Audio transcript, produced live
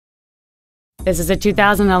This is a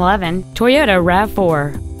 2011 Toyota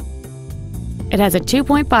Rav4. It has a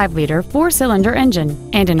 2.5-liter four-cylinder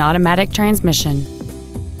engine and an automatic transmission.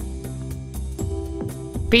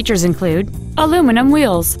 Features include aluminum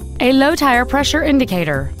wheels, a low tire pressure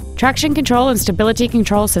indicator, traction control and stability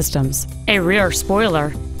control systems, a rear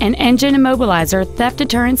spoiler, an engine immobilizer theft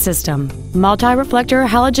deterrent system, multi-reflector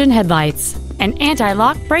halogen headlights, an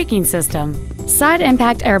anti-lock braking system, side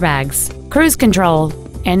impact airbags, cruise control,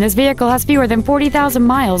 and this vehicle has fewer than 40,000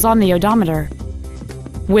 miles on the odometer.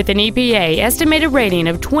 With an EPA estimated rating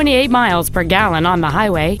of 28 miles per gallon on the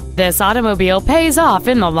highway, this automobile pays off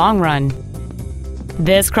in the long run.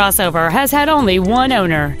 This crossover has had only one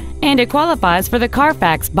owner, and it qualifies for the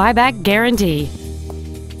Carfax buyback guarantee.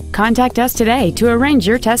 Contact us today to arrange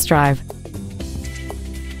your test drive.